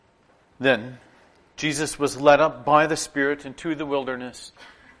Then Jesus was led up by the Spirit into the wilderness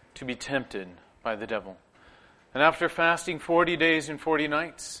to be tempted by the devil. And after fasting 40 days and 40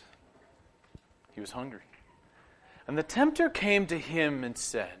 nights, he was hungry. And the tempter came to him and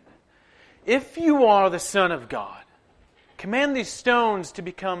said, "If you are the Son of God, command these stones to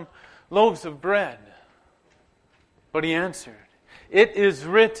become loaves of bread." But he answered, "It is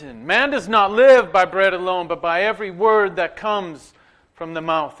written, man does not live by bread alone, but by every word that comes from the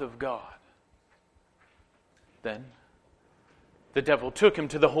mouth of God." Then the devil took him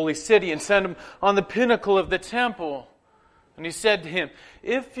to the holy city and set him on the pinnacle of the temple. And he said to him,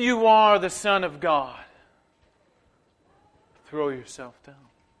 "If you are the Son of God, throw yourself down.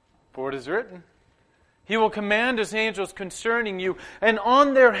 For it is written, He will command His angels concerning you, and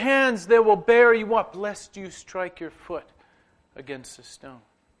on their hands they will bear you up, lest you strike your foot against a stone."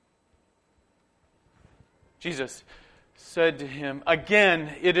 Jesus said to him,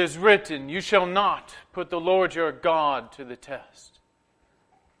 "Again it is written, you shall not put the Lord your God to the test."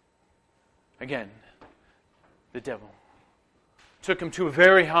 Again, the devil took him to a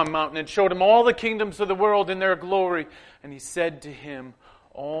very high mountain and showed him all the kingdoms of the world in their glory. And he said to him,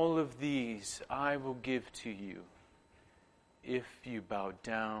 "All of these I will give to you if you bow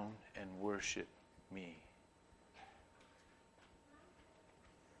down and worship me."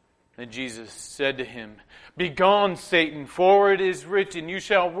 And Jesus said to him, "Begone, Satan, for it is written, you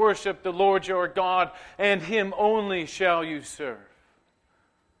shall worship the Lord your God, and Him only shall you serve."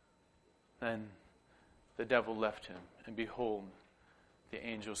 Then the devil left him, and behold, the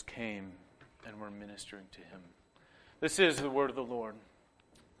angels came and were ministering to him. This is the word of the Lord.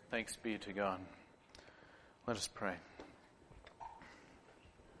 Thanks be to God. Let us pray.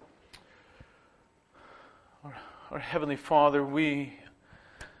 Our Heavenly Father, we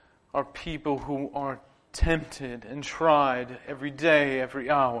are people who are tempted and tried every day, every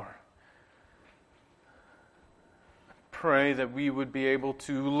hour. I pray that we would be able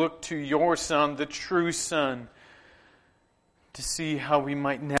to look to your Son, the true Son, to see how we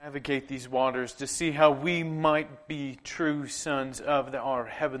might navigate these waters, to see how we might be true sons of our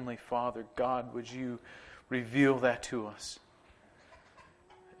Heavenly Father. God, would you reveal that to us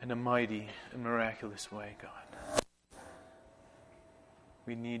in a mighty and miraculous way, God.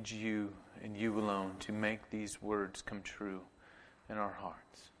 We need you and you alone to make these words come true in our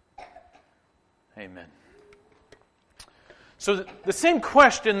hearts. Amen. So the same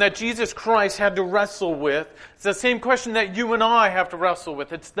question that Jesus Christ had to wrestle with, it's the same question that you and I have to wrestle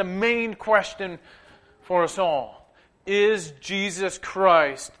with. It's the main question for us all. Is Jesus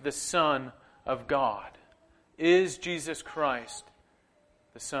Christ the Son of God? Is Jesus Christ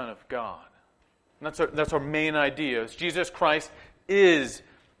the Son of God? And that's our main idea. Is Jesus Christ is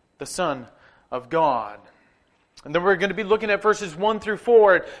the Son of God. And then we're going to be looking at verses 1 through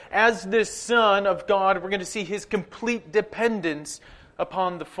 4. As this Son of God, we're going to see His complete dependence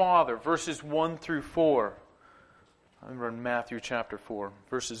upon the Father. Verses 1 through 4. We're in Matthew chapter 4.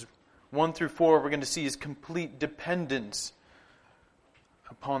 Verses 1 through 4, we're going to see His complete dependence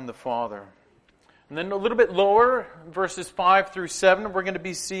upon the Father. And then a little bit lower, verses 5 through 7, we're going to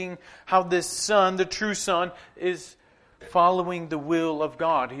be seeing how this Son, the true Son, is following the will of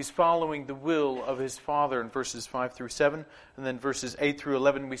God. He's following the will of His Father in verses 5 through 7. And then verses 8 through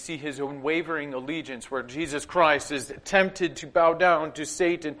 11, we see His unwavering allegiance, where Jesus Christ is tempted to bow down to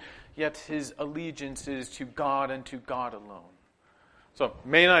Satan, yet His allegiance is to God and to God alone. So,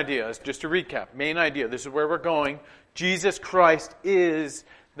 main idea, just to recap, main idea, this is where we're going. Jesus Christ is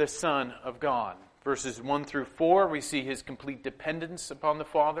the Son of God. Verses 1 through 4, we see His complete dependence upon the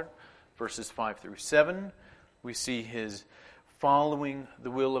Father. Verses 5 through 7, we see His following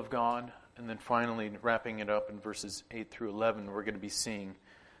the will of God. And then finally, wrapping it up in verses 8 through 11, we're going to be seeing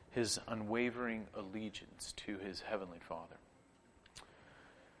His unwavering allegiance to His Heavenly Father.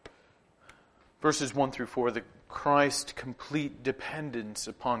 Verses 1 through 4, the Christ's complete dependence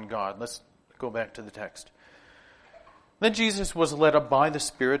upon God. Let's go back to the text. Then Jesus was led up by the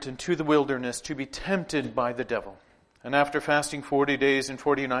Spirit into the wilderness to be tempted by the devil. And after fasting 40 days and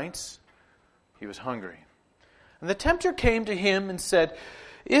 40 nights, He was hungry. And the tempter came to Him and said,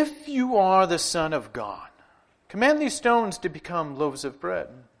 "If you are the Son of God, command these stones to become loaves of bread."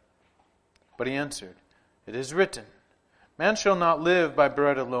 But He answered, "It is written, man shall not live by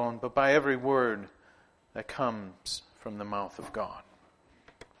bread alone, but by every word that comes from the mouth of God."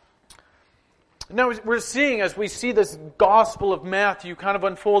 Now we're seeing, as we see this Gospel of Matthew kind of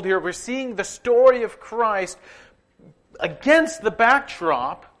unfold here, we're seeing the story of Christ against the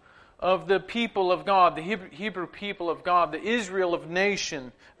backdrop of the people of God, the Hebrew people of God, the Israel of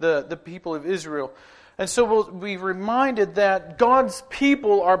nation, the people of Israel. And so we'll be reminded that God's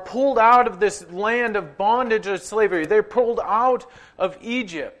people are pulled out of this land of bondage and slavery. They're pulled out of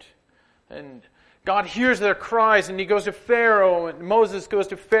Egypt. And God hears their cries, and He goes to Pharaoh, and Moses goes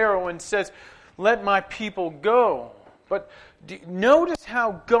to Pharaoh and says, "Let my people go." But notice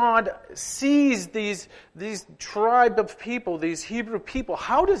how God sees these tribe of people, these Hebrew people.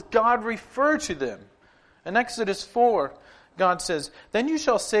 How does God refer to them? In Exodus 4, God says, "Then you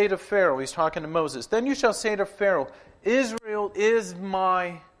shall say to Pharaoh," He's talking to Moses, "Then you shall say to Pharaoh, Israel is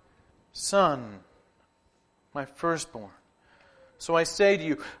my son, my firstborn. So I say to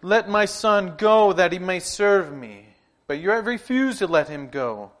you, let my son go that he may serve me. But you have refused to let him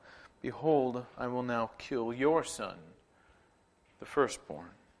go. Behold, I will now kill your son, the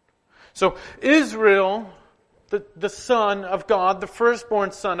firstborn." So Israel, the son of God, the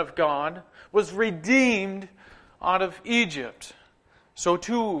firstborn son of God, was redeemed out of Egypt. So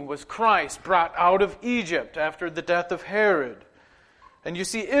too was Christ brought out of Egypt after the death of Herod. And you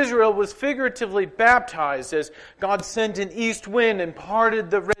see, Israel was figuratively baptized as God sent an east wind and parted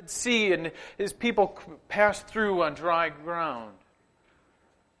the Red Sea, and His people passed through on dry ground.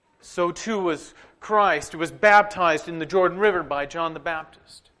 So too was Christ, who was baptized in the Jordan River by John the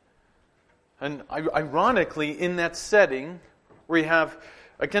Baptist. And ironically, in that setting, we have,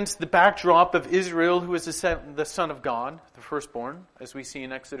 against the backdrop of Israel, who is the Son of God, the firstborn, as we see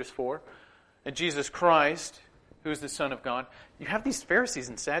in Exodus 4, and Jesus Christ, who is the Son of God, you have these Pharisees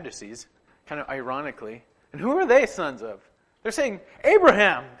and Sadducees, kind of ironically. And who are they sons of? They're saying,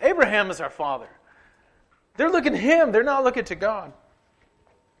 Abraham. Abraham is our father. They're looking at Him. They're not looking to God.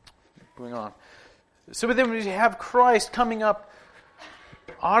 Going on. So then we have Christ coming up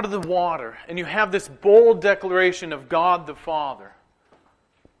out of the water, and you have this bold declaration of God the Father,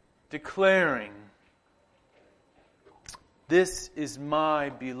 declaring, "This is my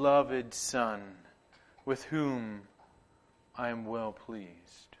beloved Son, with whom I am well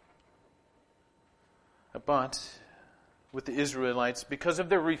pleased." But with the Israelites, because of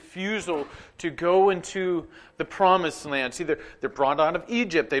their refusal to go into the promised land, see, they're brought out of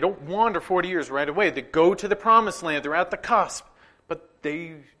Egypt. They don't wander 40 years right away. They go to the promised land. They're at the cusp. But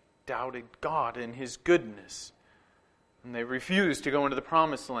they doubted God and His goodness. And they refused to go into the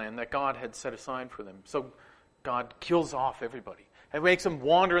promised land that God had set aside for them. So God kills off everybody. It makes them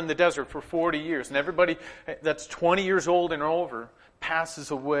wander in the desert for 40 years. And everybody that's 20 years old and over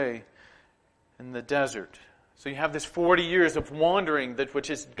passes away in the desert. So you have this 40 years of wandering, which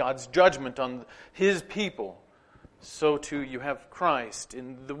is God's judgment on His people. So too you have Christ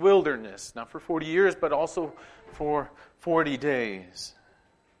in the wilderness, not for 40 years, but also for 40 days.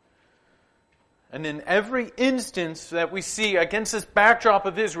 And in every instance that we see against this backdrop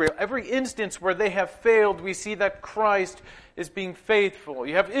of Israel, every instance where they have failed, we see that Christ is being faithful.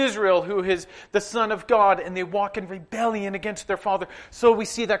 You have Israel, who is the Son of God, and they walk in rebellion against their father. So we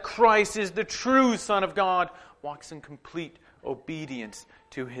see that Christ is the true Son of God, walks in complete obedience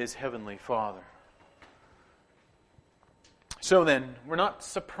to His heavenly Father. So then, we're not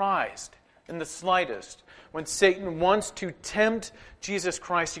surprised in the slightest when Satan wants to tempt Jesus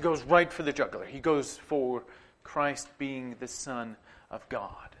Christ. He goes right for the jugular. He goes for Christ being the Son of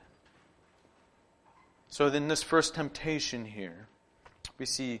God. So in this first temptation here, we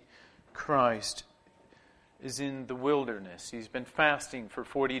see Christ is in the wilderness. He's been fasting for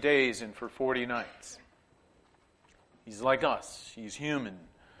 40 days and for 40 nights. He's like us. He's human.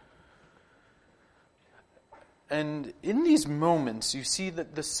 And in these moments, you see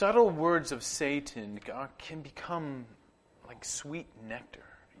that the subtle words of Satan can become like sweet nectar,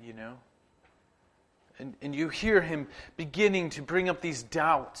 you know? And you hear him beginning to bring up these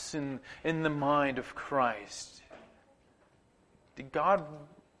doubts in the mind of Christ. Did God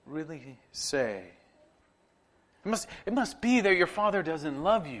really say? It must be that your Father doesn't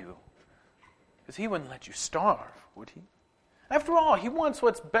love you, because He wouldn't let you starve, would He? After all, He wants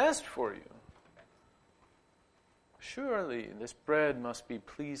what's best for you. Surely this bread must be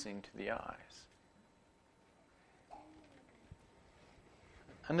pleasing to the eyes.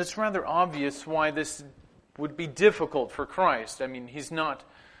 And it's rather obvious why this would be difficult for Christ. I mean, He's not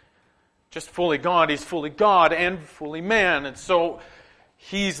just fully God, He's fully God and fully man. And so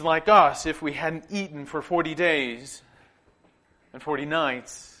He's like us. If we hadn't eaten for 40 days and 40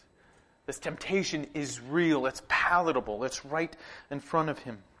 nights, this temptation is real, it's palatable, it's right in front of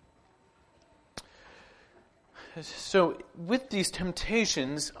Him. So with these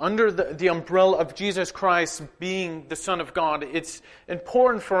temptations, under the umbrella of Jesus Christ being the Son of God, it's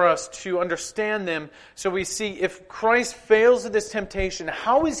important for us to understand them. So we see if Christ fails at this temptation,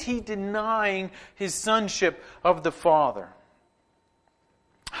 how is He denying His sonship of the Father?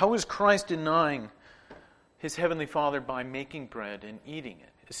 How is Christ denying His Heavenly Father by making bread and eating it.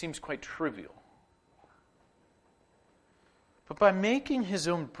 It seems quite trivial. But by making His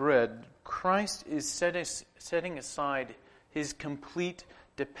own bread, Christ is setting aside His complete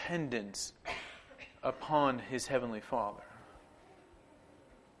dependence upon His Heavenly Father.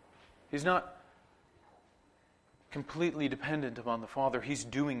 He's not completely dependent upon the Father. He's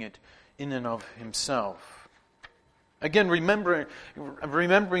doing it in and of Himself. Again, remembering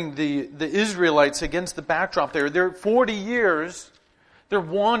the Israelites against the backdrop there. They're 40 years, they're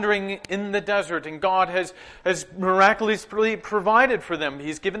wandering in the desert, and God has miraculously provided for them.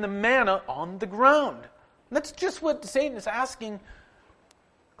 He's given them manna on the ground. And that's just what Satan is asking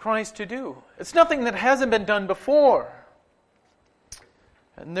Christ to do. It's nothing that hasn't been done before.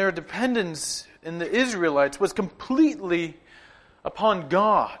 And their dependence in the Israelites was completely upon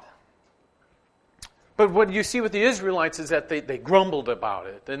God. But what you see with the Israelites is that they grumbled about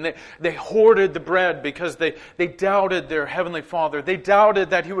it. And they hoarded the bread because they doubted their Heavenly Father. They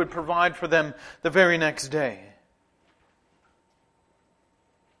doubted that He would provide for them the very next day.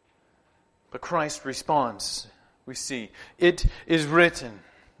 But Christ responds, we see, "It is written,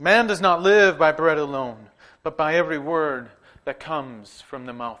 man does not live by bread alone, but by every word that comes from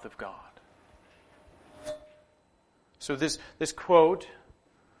the mouth of God." So this quote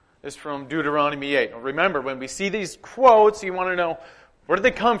is from Deuteronomy 8. Now remember, when we see these quotes, you want to know, where do they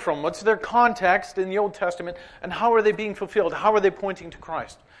come from? What's their context in the Old Testament? And how are they being fulfilled? How are they pointing to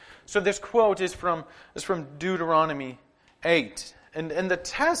Christ? So this quote is from Deuteronomy 8. And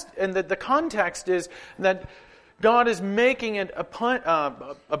the context is that God is making it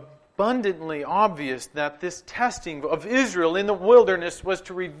abundantly obvious that this testing of Israel in the wilderness was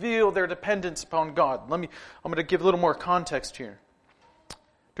to reveal their dependence upon God. I'm going to give a little more context here.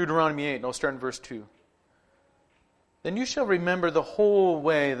 Deuteronomy 8, and I'll start in verse 2. "Then you shall remember the whole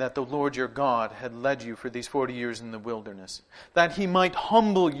way that the Lord your God had led you for these 40 years in the wilderness, that He might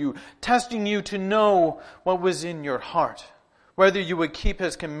humble you, testing you to know what was in your heart, whether you would keep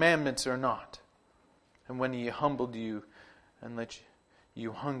His commandments or not. And when He humbled you and let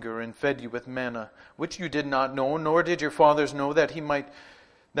you hunger and fed you with manna, which you did not know, nor did your fathers know, that you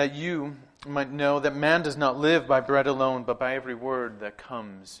might know that man does not live by bread alone, but by every word that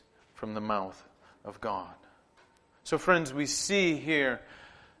comes from the mouth of God." So friends, we see here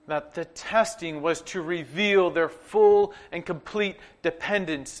that the testing was to reveal their full and complete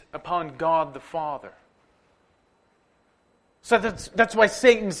dependence upon God the Father. So that's why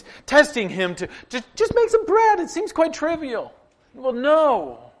Satan's testing him to just make some bread. It seems quite trivial. Well,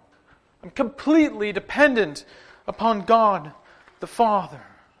 no. I'm completely dependent upon God the Father.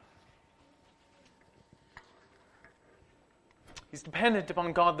 He's dependent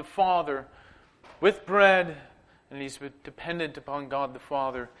upon God the Father with bread, and He's dependent upon God the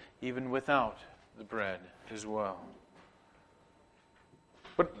Father even without the bread as well.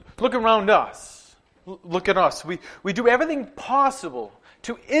 But look around us. Look at us. We do everything possible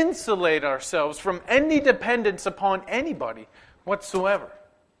to insulate ourselves from any dependence upon anybody whatsoever.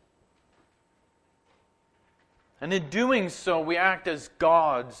 And in doing so, we act as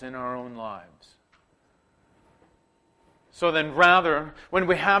gods in our own lives. So then when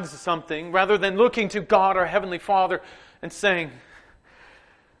we have something, rather than looking to God, our Heavenly Father, and saying,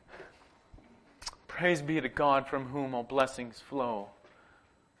 "Praise be to God from whom all blessings flow,"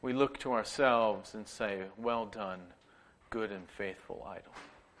 we look to ourselves and say, "Well done, good and faithful idol."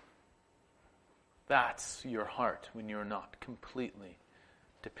 That's your heart when you're not completely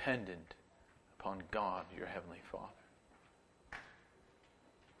dependent upon God, your Heavenly Father.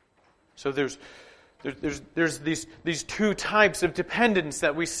 So there's these two types of dependence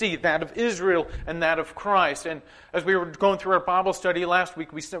that we see, that of Israel and that of Christ. And as we were going through our Bible study last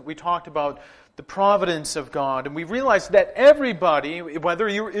week, we talked about the providence of God. And we realized that everybody, whether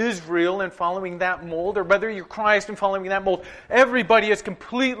you're Israel and following that mold, or whether you're Christ and following that mold, everybody is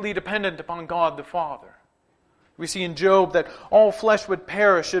completely dependent upon God the Father. We see in Job that all flesh would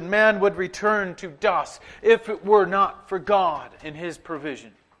perish and man would return to dust if it were not for God and His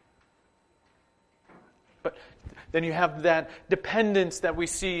provision. But then you have that dependence that we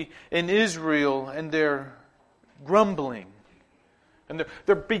see in Israel and their grumbling. And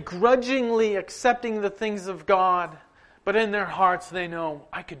they're begrudgingly accepting the things of God, but in their hearts they know,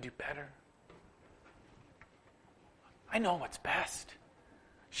 I could do better. I know what's best.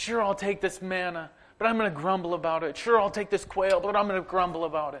 Sure, I'll take this manna, but I'm going to grumble about it. Sure, I'll take this quail, but I'm going to grumble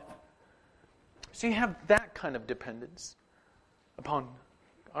about it. So you have that kind of dependence upon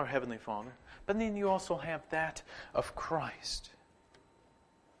our Heavenly Father. But then you also have that of Christ,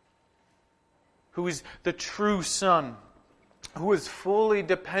 who is the true Son who is fully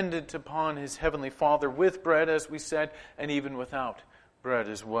dependent upon his heavenly Father with bread, as we said, and even without bread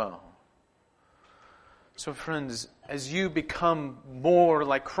as well. So friends, as you become more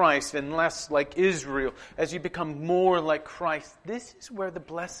like Christ and less like Israel, as you become more like Christ, this is where the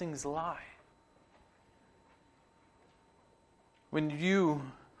blessings lie. When you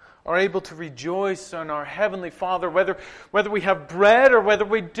are able to rejoice on our Heavenly Father, whether we have bread or whether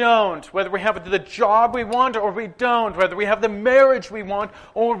we don't, whether we have the job we want or we don't, whether we have the marriage we want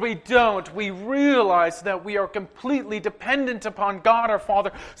or we don't, we realize that we are completely dependent upon God our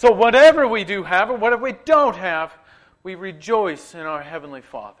Father. So whatever we do have or whatever we don't have, we rejoice in our Heavenly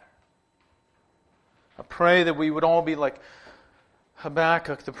Father. I pray that we would all be like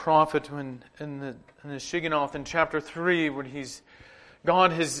Habakkuk the prophet when in the Shigionoth in chapter 3, when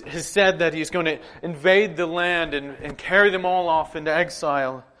God has said that He's going to invade the land and carry them all off into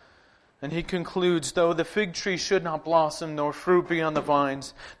exile. And He concludes, though the fig tree should not blossom, nor fruit be on the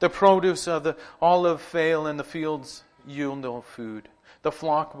vines, the produce of the olive fail, and the fields yield no food. The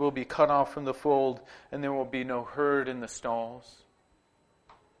flock will be cut off from the fold, and there will be no herd in the stalls.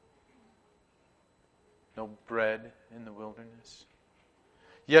 No bread in the wilderness.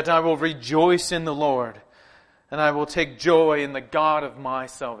 Yet I will rejoice in the Lord, and I will take joy in the God of my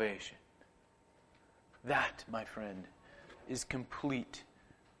salvation. That, my friend, is complete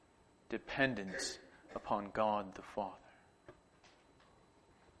dependence upon God the Father.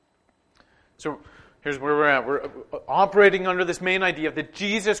 So here's where we're at. We're operating under this main idea that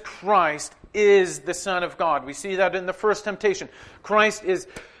Jesus Christ is the Son of God. We see that in the first temptation. Christ is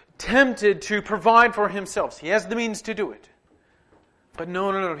tempted to provide for Himself. He has the means to do it. But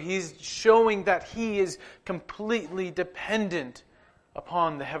no. He's showing that He is completely dependent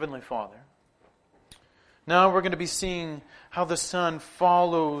upon the Heavenly Father. Now we're going to be seeing how the Son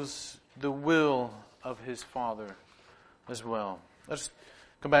follows the will of His Father as well. Let's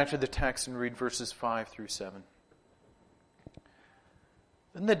go back to the text and read verses 5 through 7.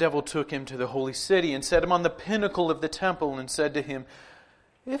 Then the devil took Him to the holy city and set Him on the pinnacle of the temple and said to Him,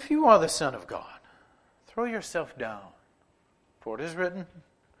 "If you are the Son of God, throw yourself down. For it is written,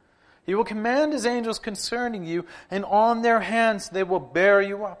 He will command His angels concerning you, and on their hands they will bear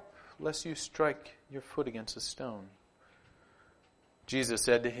you up, lest you strike your foot against a stone." Jesus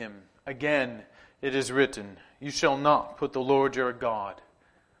said to him, "Again it is written, You shall not put the Lord your God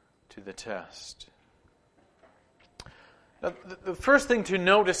to the test." Now, the first thing to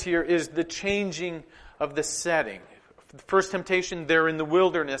notice here is the changing of the setting. The first temptation, they're in the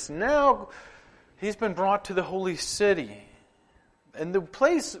wilderness. Now He's been brought to the holy city. And the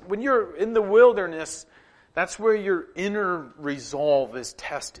place, when you're in the wilderness, that's where your inner resolve is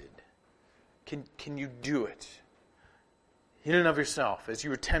tested. Can you do it? In and of yourself, as you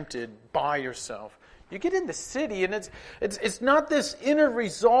were tempted by yourself. You get in the city, and it's not this inner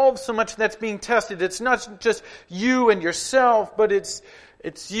resolve so much that's being tested. It's not just you and yourself, but it's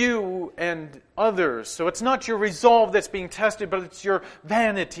you and others. So it's not your resolve that's being tested, but it's your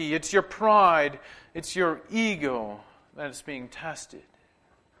vanity, it's your pride, it's your ego that is being tested.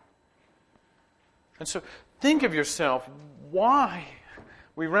 And so think of yourself, why?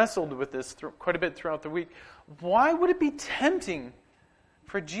 We wrestled with this quite a bit throughout the week. Why would it be tempting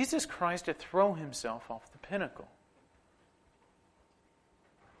for Jesus Christ to throw Himself off the pinnacle?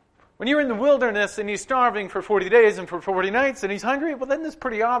 When you're in the wilderness and He's starving for 40 days and for 40 nights and He's hungry, well then it's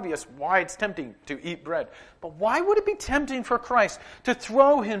pretty obvious why it's tempting to eat bread. But why would it be tempting for Christ to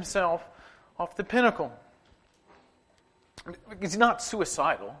throw Himself off the pinnacle? He's not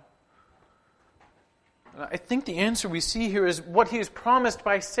suicidal. I think the answer we see here is what He is promised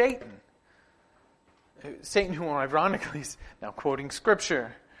by Satan. Satan, who ironically is now quoting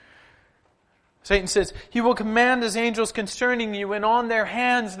Scripture. Satan says, He will command His angels concerning you, and on their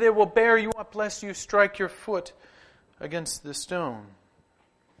hands they will bear you up, lest you strike your foot against the stone.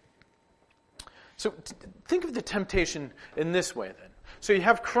 So think of the temptation in this way then. So you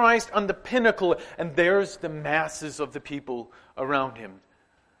have Christ on the pinnacle, and there's the masses of the people around Him.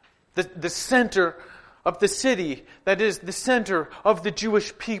 The center of the city, that is the center of the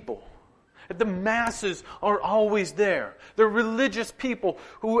Jewish people. The masses are always there. They're religious people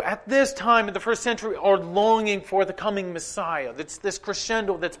who at this time in the first century are longing for the coming Messiah. It's this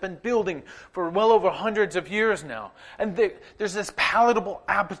crescendo that's been building for well over hundreds of years now. And there's this palatable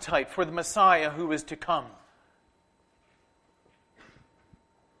appetite for the Messiah who is to come.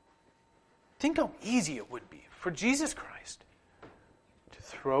 Think how easy it would be for Jesus Christ to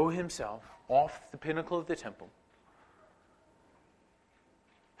throw Himself off the pinnacle of the temple,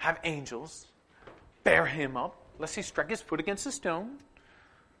 have angels bear Him up, lest He strike His foot against a stone,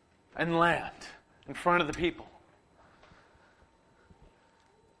 and land in front of the people.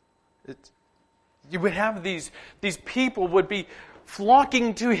 You would have these people would be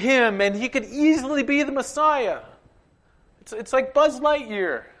flocking to him, and he could easily be the Messiah. It's like Buzz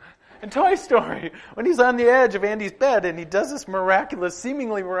Lightyear in Toy Story, when he's on the edge of Andy's bed and he does this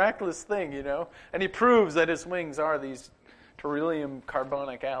seemingly miraculous thing, and he proves that his wings are these beryllium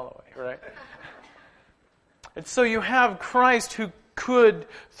carbonic alloy, right? And so you have Christ who could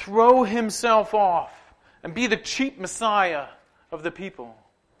throw himself off and be the cheap Messiah of the people.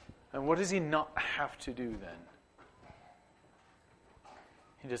 And what does he not have to do then?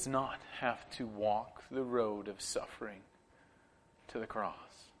 He does not have to walk the road of suffering to the cross.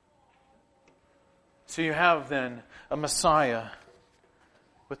 So you have then a Messiah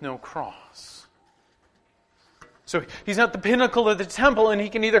with no cross. So he's at the pinnacle of the temple, and he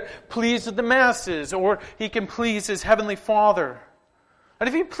can either please the masses or he can please his heavenly Father. And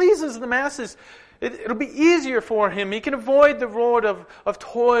if he pleases the masses, it'll be easier for him. He can avoid the road of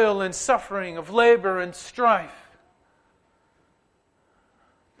toil and suffering, of labor and strife.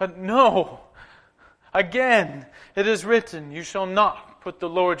 But no, again, it is written, you shall not put the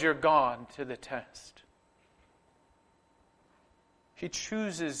Lord your God to the test. He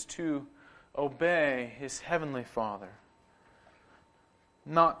chooses to obey his heavenly Father,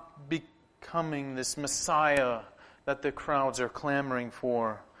 not becoming this Messiah that the crowds are clamoring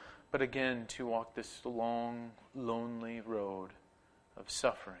for, but again to walk this long, lonely road of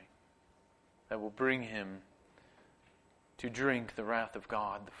suffering that will bring him to drink the wrath of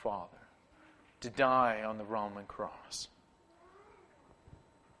God the Father, to die on the Roman cross.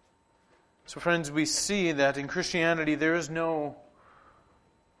 So friends, we see that in Christianity there's no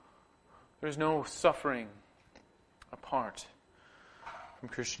suffering apart from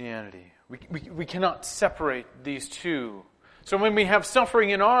Christianity. We cannot separate these two. So when we have suffering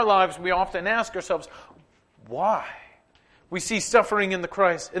in our lives, we often ask ourselves, why? We see suffering in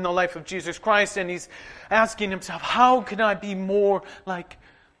the life of Jesus Christ, and he's asking himself, how can I be more like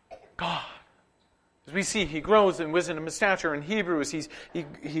God? As we see, he grows in wisdom and stature. In Hebrews,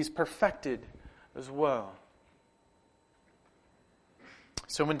 he's perfected as well.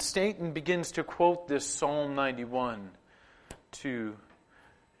 So when Satan begins to quote this Psalm 91 to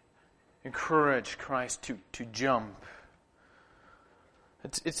encourage Christ to jump,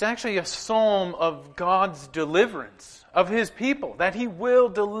 it's actually a psalm of God's deliverance of his people, that he will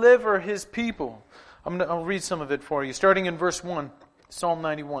deliver his people. I'll read some of it for you, starting in verse 1, Psalm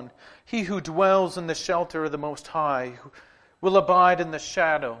 91. He who dwells in the shelter of the Most High will abide in the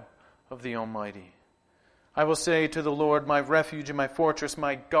shadow of the Almighty. I will say to the Lord, my refuge and my fortress,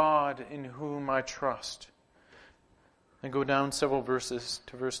 my God in whom I trust. And go down several verses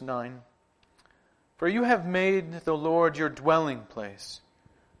to verse 9. For you have made the Lord your dwelling place.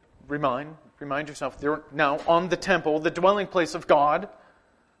 Remind yourself, they're now on the temple, the dwelling place of God.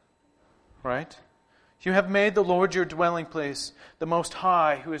 Right? You have made the Lord your dwelling place, the Most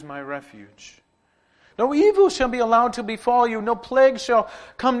High, who is my refuge. No evil shall be allowed to befall you, no plague shall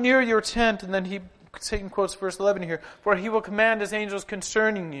come near your tent. And then Satan quotes verse 11 here, for he will command his angels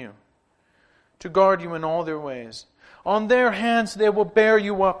concerning you to guard you in all their ways. On their hands they will bear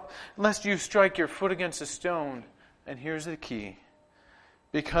you up, lest you strike your foot against a stone. And here's the key.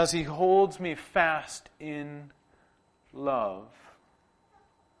 Because he holds me fast in love,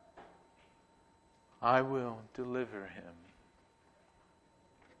 I will deliver him.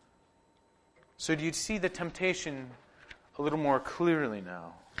 So do you see the temptation a little more clearly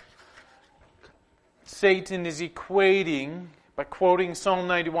now? Satan is equating, by quoting Psalm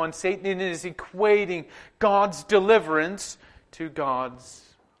 91, Satan is equating God's deliverance to God's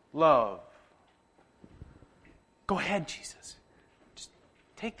love. Go ahead, Jesus. Just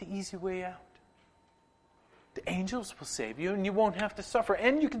take the easy way out. The angels will save you, and you won't have to suffer,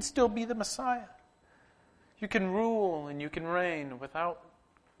 and you can still be the Messiah. You can rule and you can reign without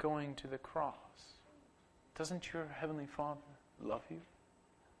going to the cross. Doesn't your Heavenly Father love you?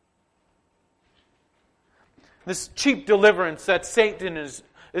 This cheap deliverance that Satan is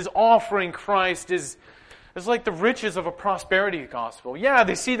offering Christ is like the riches of a prosperity gospel. Yeah,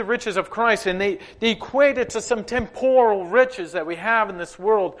 they see the riches of Christ and they equate it to some temporal riches that we have in this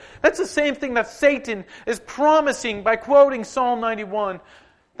world. That's the same thing that Satan is promising by quoting Psalm 91.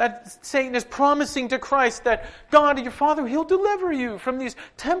 That Satan is promising to Christ that God, your Father, He'll deliver you from these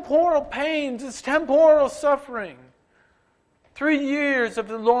temporal pains, this temporal suffering. 3 years of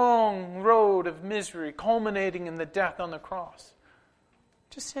the long road of misery culminating in the death on the cross.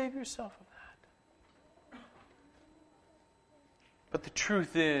 Just save yourself of that. But the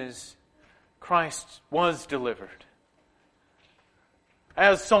truth is, Christ was delivered.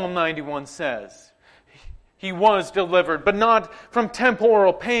 As Psalm 91 says, He was delivered, but not from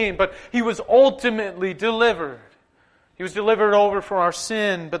temporal pain, but He was ultimately delivered. He was delivered over for our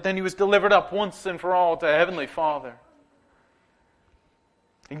sin, but then He was delivered up once and for all to Heavenly Father.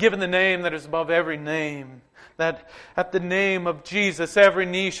 And given the name that is above every name, that at the name of Jesus every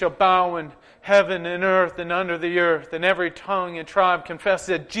knee shall bow in heaven and earth and under the earth, and every tongue and tribe confess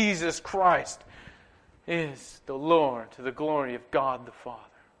that Jesus Christ is the Lord, to the glory of God the Father.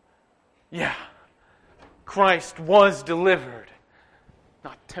 Yeah, Christ was delivered,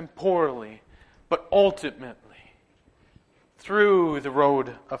 not temporally, but ultimately, through the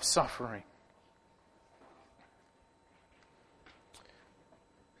road of suffering.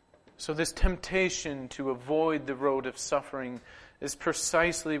 So this temptation to avoid the road of suffering is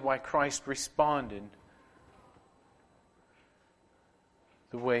precisely why Christ responded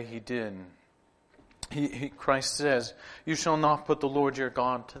the way He did. Christ says, "You shall not put the Lord your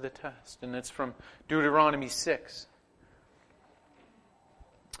God to the test." And it's from Deuteronomy 6.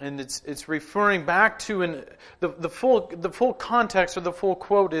 And it's referring back to the full context, or the full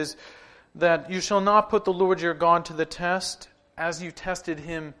quote is that you shall not put the Lord your God to the test as you tested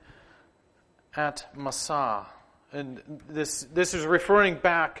Him at Massah. And this is referring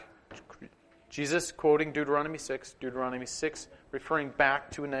back, Jesus quoting Deuteronomy 6, referring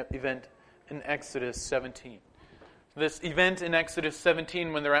back to an event in Exodus 17. This event in Exodus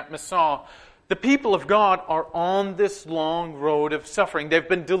 17 when they're at Massah, the people of God are on this long road of suffering. They've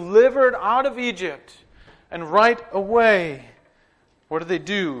been delivered out of Egypt. And right away, what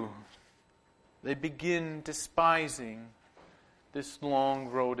do? They begin despising this long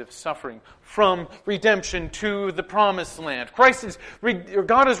road of suffering from redemption to the promised land.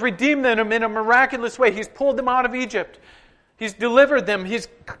 God has redeemed them in a miraculous way. He's pulled them out of Egypt. He's delivered them. He's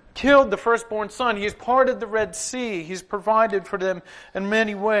killed the firstborn son. He's parted the Red Sea. He's provided for them in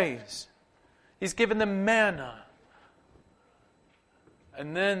many ways. He's given them manna.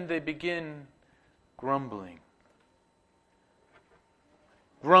 And then they begin grumbling.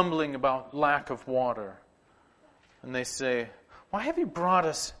 Grumbling about lack of water. And they say, "Why have you brought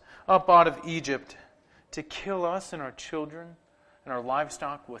us up out of Egypt to kill us and our children and our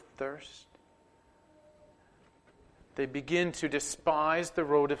livestock with thirst?" They begin to despise the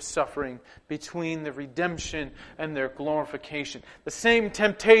road of suffering between the redemption and their glorification. The same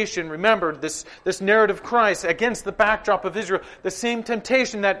temptation, remember this narrative of Christ against the backdrop of Israel, the same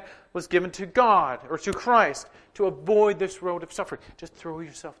temptation that was given to God or to Christ to avoid this road of suffering. Just throw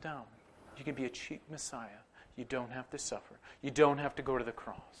yourself down. You can be a cheap Messiah. You don't have to suffer. You don't have to go to the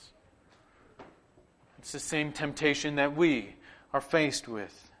cross. It's the same temptation that we are faced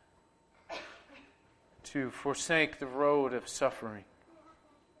with, to forsake the road of suffering.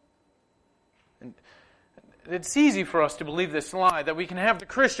 And it's easy for us to believe this lie, that we can have the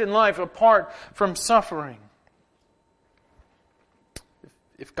Christian life apart from suffering.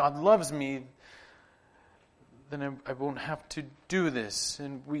 If God loves me, then I won't have to do this.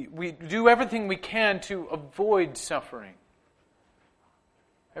 And we do everything we can to avoid suffering.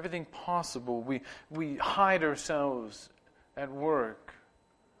 Everything possible. We hide ourselves at work.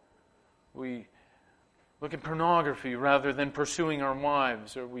 We look at pornography rather than pursuing our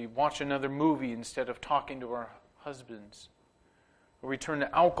wives, or we watch another movie instead of talking to our husbands, or we turn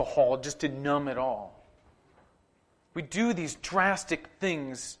to alcohol just to numb it all. We do these drastic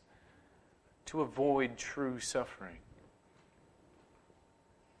things to avoid true suffering.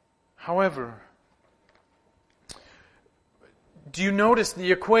 However, do you notice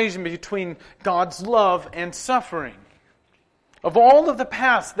the equation between God's love and suffering? Of all of the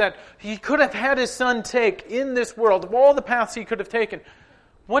paths that He could have had His Son take in this world, of all the paths He could have taken,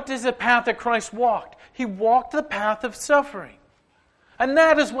 what is the path that Christ walked? He walked the path of suffering. And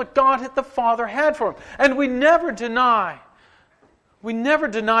that is what God the Father had for Him. And we never deny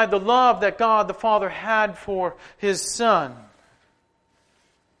the love that God the Father had for His Son.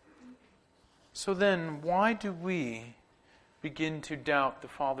 So then, why do we begin to doubt the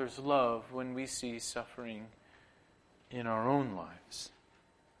Father's love when we see suffering in our own lives?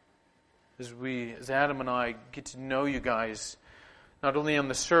 As Adam and I get to know you guys, not only on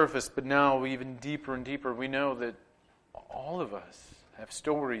the surface, but now even deeper and deeper, we know that all of us have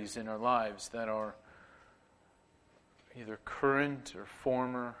stories in our lives that are either current or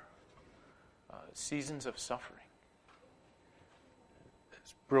former seasons of suffering.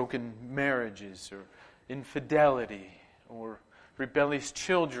 There's broken marriages, or infidelity, or rebellious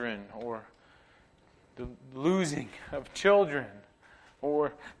children, or the losing of children,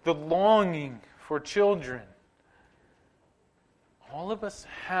 or the longing for children. All of us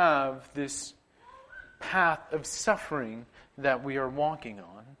have this path of suffering that we are walking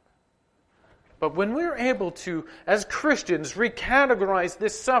on. But when we're able to, as Christians, recategorize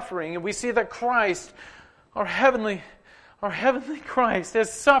this suffering, and we see that Christ, our heavenly Christ,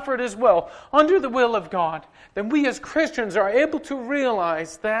 has suffered as well under the will of God, then we as Christians are able to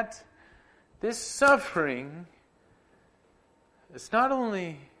realize that this suffering is not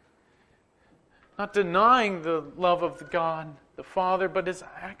only not denying the love of God the Father, but is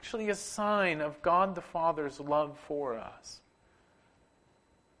actually a sign of God the Father's love for us.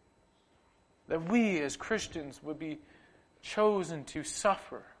 That we as Christians would be chosen to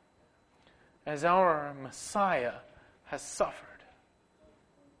suffer as our Messiah has suffered.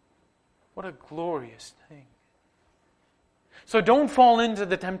 What a glorious thing. So don't fall into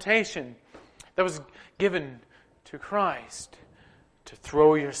the temptation that was given to Christ to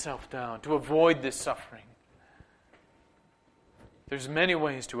throw yourself down, to avoid this suffering. There's many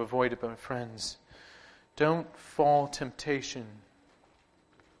ways to avoid it, my friends. Don't fall temptation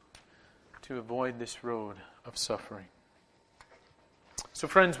to avoid this road of suffering. So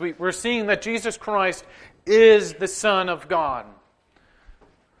friends, we're seeing that Jesus Christ is the Son of God.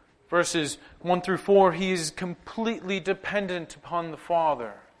 Verses 1 through 4, He is completely dependent upon the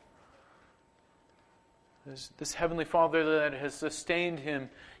Father. This Heavenly Father that has sustained Him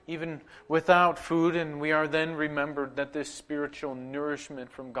even without food, and we are then remembered that this spiritual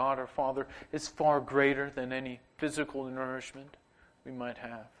nourishment from God our Father is far greater than any physical nourishment we might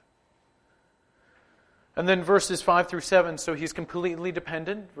have. And then verses 5 through 7, so He's completely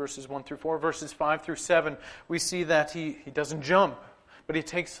dependent. Verses 1 through 4. Verses 5 through 7, we see that He doesn't jump, but He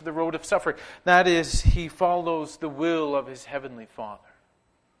takes the road of suffering. That is, He follows the will of His Heavenly Father.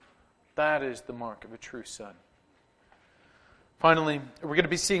 That is the mark of a true son. Finally, we're going to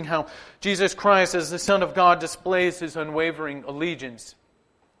be seeing how Jesus Christ, as the Son of God, displays His unwavering allegiance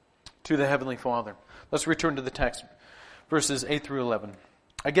to the Heavenly Father. Let's return to the text, verses 8 through 11.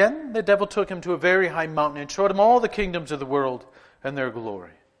 Again, the devil took Him to a very high mountain and showed Him all the kingdoms of the world and their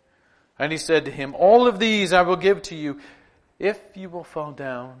glory. And He said to Him, "All of these I will give to you if you will fall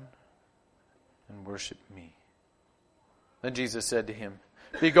down and worship me." Then Jesus said to him,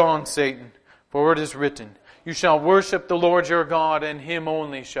 "Begone, Satan, for it is written, you shall worship the Lord your God, and Him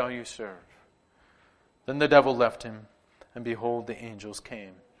only shall you serve." Then the devil left him, and behold, the angels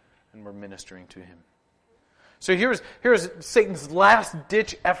came and were ministering to him. So here's Satan's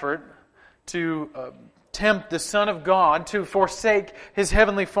last-ditch effort to tempt the Son of God to forsake His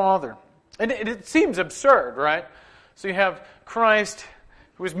Heavenly Father. And it seems absurd, right? So you have Christ,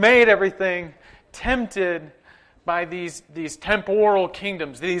 who has made everything, tempted by these temporal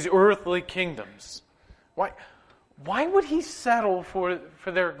kingdoms, these earthly kingdoms. Why would He settle for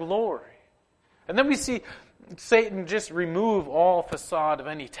their glory? And then we see Satan just remove all facade of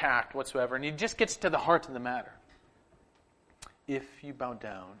any tact whatsoever, and he just gets to the heart of the matter. If you bow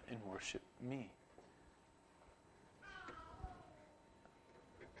down and worship me.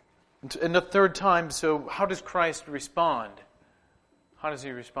 And the third time, so how does Christ respond? How does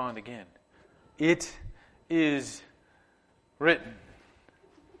He respond again? It is written.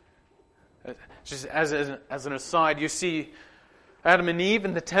 Just as an aside, you see Adam and Eve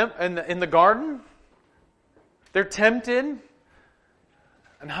in the garden. They're tempted,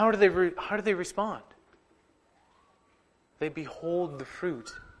 and how do they respond? They behold the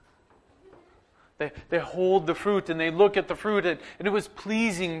fruit. They hold the fruit and they look at the fruit, and it was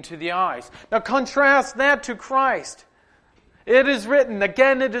pleasing to the eyes. Now contrast that to Christ. It is written,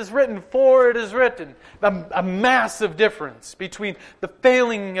 again it is written, for it is written. A massive difference between the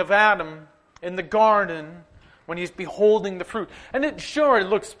failing of Adam in the garden when he's beholding the fruit. And it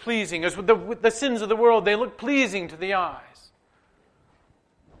looks pleasing. As with the sins of the world, they look pleasing to the eyes.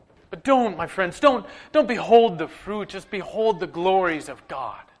 But don't, my friends, don't behold the fruit, just behold the glories of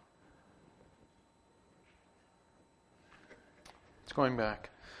God. It's going back.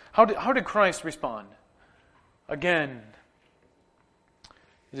 How did Christ respond? Again,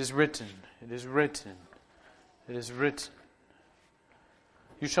 it is written, it is written, it is written.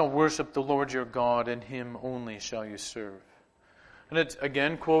 You shall worship the Lord your God, and Him only shall you serve. And it's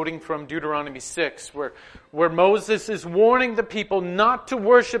again quoting from Deuteronomy 6, where Moses is warning the people not to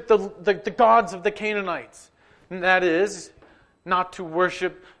worship the gods of the Canaanites. And that is, not to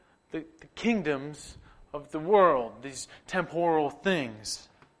worship the kingdoms of the world, these temporal things.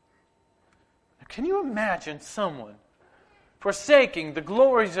 Now, can you imagine someone forsaking the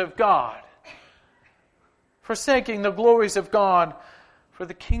glories of God? Forsaking the glories of God for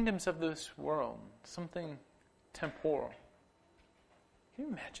the kingdoms of this world, something temporal. Can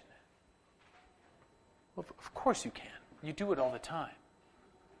you imagine that? Well, of course you can. You do it all the time.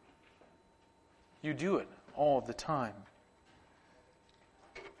 You do it all the time.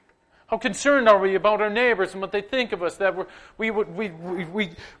 How concerned are we about our neighbors and what they think of us? That we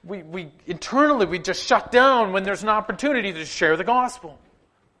internally we just shut down when there's an opportunity to share the gospel.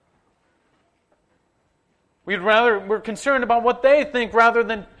 We're concerned about what they think rather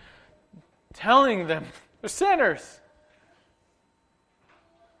than telling them they're sinners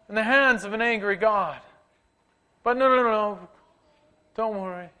in the hands of an angry God. But no. Don't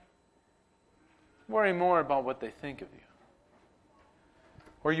worry. Worry more about what they think of you.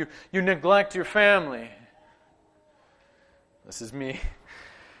 Or you neglect your family. This is me.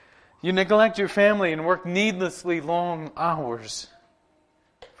 You neglect your family and work needlessly long hours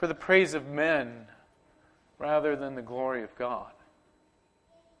for the praise of men rather than the glory of God.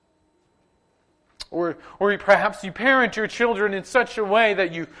 Or perhaps you parent your children in such a way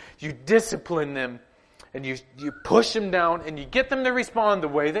that you discipline them and you push them down and you get them to respond the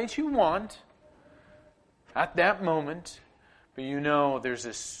way that you want at that moment. But you know there's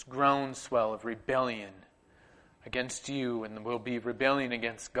this groundswell of rebellion against you, and there will be rebellion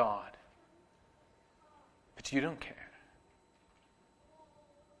against God. But you don't care.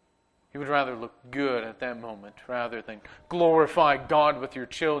 You would rather look good at that moment rather than glorify God with your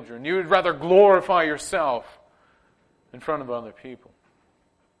children. You would rather glorify yourself in front of other people.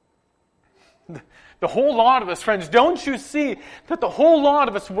 The whole lot of us, friends, don't you see that the whole lot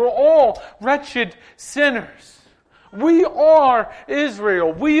of us, we're all wretched sinners. We are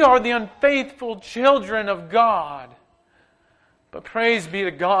Israel. We are the unfaithful children of God. But praise be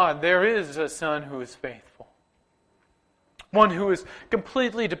to God, there is a Son who is faithful. One who is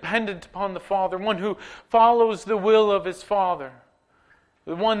completely dependent upon the Father. One who follows the will of His Father.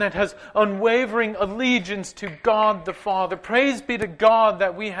 The one that has unwavering allegiance to God the Father. Praise be to God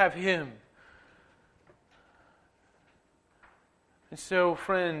that we have Him. And so,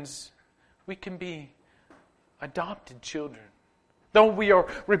 friends, we can be adopted children. Though we are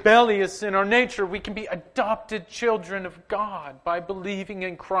rebellious in our nature, we can be adopted children of God by believing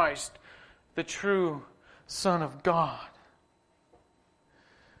in Christ, the true Son of God.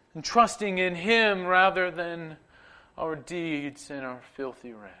 And trusting in Him rather than our deeds and our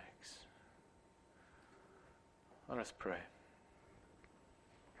filthy rags. Let us pray.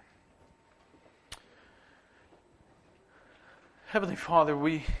 Heavenly Father,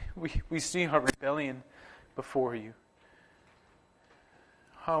 we see our rebellion before You.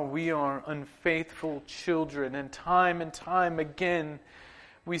 How we are unfaithful children, and time again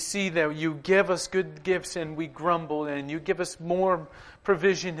we see that You give us good gifts and we grumble, and You give us more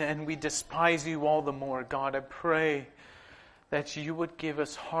provision and we despise You all the more. God, I pray that You would give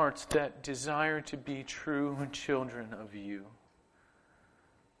us hearts that desire to be true children of You.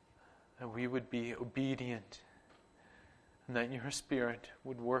 That we would be obedient, and that Your Spirit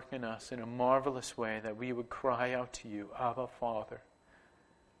would work in us in a marvelous way, that we would cry out to You, Abba, Father,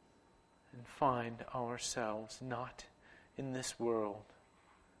 and find ourselves not in this world,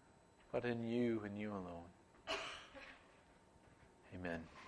 but in You and You alone. Amen.